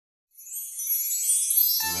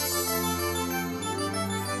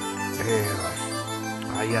Damn.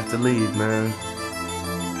 I have to leave, man.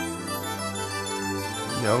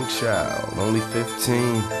 Young child, only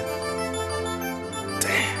 15.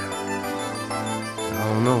 Damn. I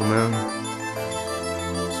don't know, man.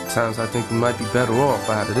 Sometimes I think we might be better off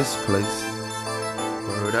out of this place.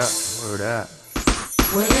 Word up, word up.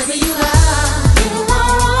 Wherever you are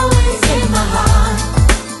always in my heart.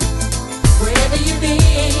 Wherever you be,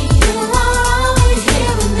 you are always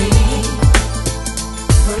here with me.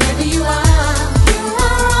 Wherever you are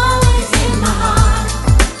always in my heart.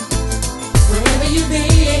 Wherever you be,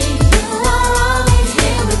 you are always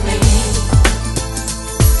here with me.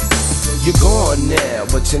 You're gone now,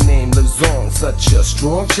 but your name lives on. Such a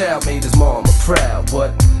strong child made his mama proud.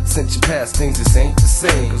 But since you passed, things just ain't the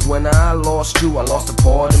same. Cause when I lost you, I lost a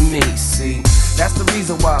part of me. See, that's the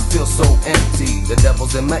reason why I feel so empty. The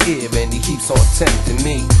devil's in my ear and he keeps on tempting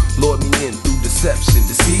me. Lord me in through deception,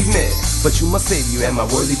 deceive me. But you must save you, am I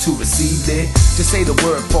worthy to receive it? Just say the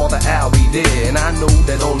word, Father, I'll be there. And I know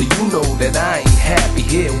that only you know that I ain't happy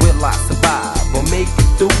here. Will I survive or make it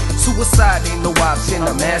through? Suicide ain't no option,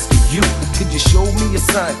 I'm asking you. Could you show me a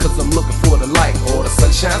sign? Cause I'm looking for the light. All the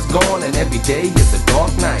sunshine's gone and every day is a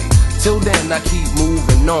dark night. Till then I keep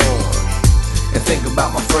moving on and think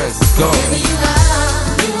about my friends that's gone. Wherever you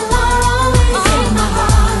are always in my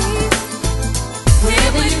heart.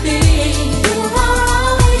 Wherever you be, you are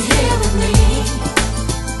always here with me.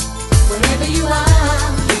 Wherever you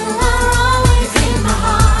are always in my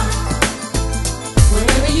heart.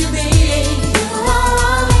 Wherever you be, you are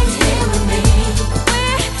always here with me.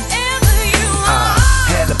 Wherever you are.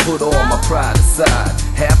 I had to put all my pride aside.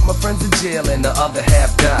 Half my friends in jail and the other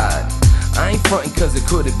half died. I ain't frontin' cause it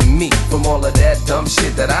could've been me. From all of that dumb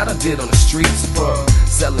shit that I done did on the streets. From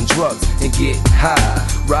selling drugs and getting high,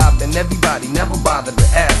 robbing everybody, never bothered to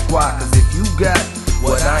ask why. Cause if you got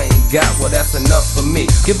what I ain't got, well that's enough for me.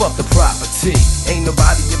 Give up the property. Ain't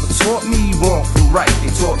nobody ever taught me wrong from right. They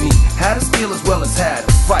taught me how to steal as well as how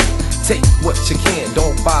to fight. Take what you can,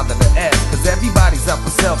 don't bother to ask. Cause everybody's out for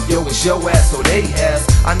self, yo, it's your ass, so they ask.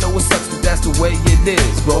 I know it sucks, but that's the way it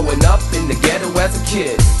is. Growing up in the ghetto as a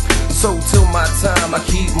kid. So till my time, I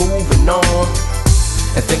keep moving on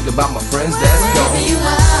and think about my friends that's gone. Wherever you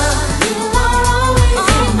are always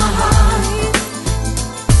in my heart.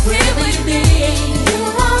 Wherever you be, you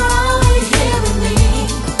are always here with me.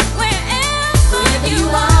 Wherever you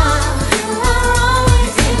are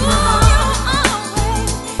always in my heart.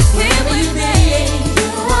 Wherever you be, you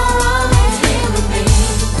are always here with me.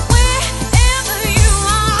 Wherever you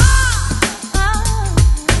are,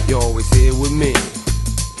 You're always here with me.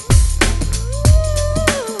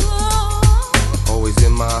 Always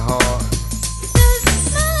in my heart.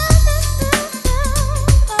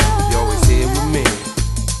 You're always here with me.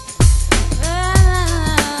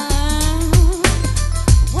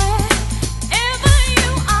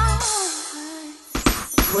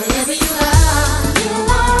 wherever you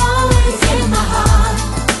are always in my heart.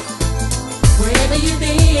 Wherever you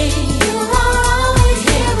be, you are always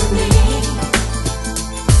here with me.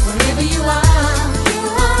 Wherever you are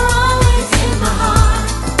always in my heart.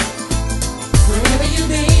 Wherever you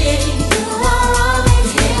be, you are always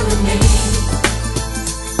here with me.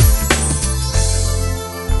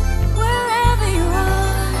 Wherever you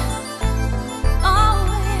are,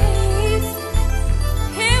 always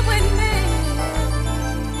here with me.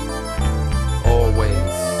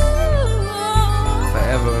 Always,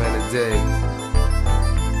 forever and a day,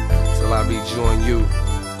 till I rejoin you.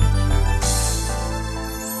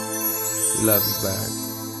 We love you back.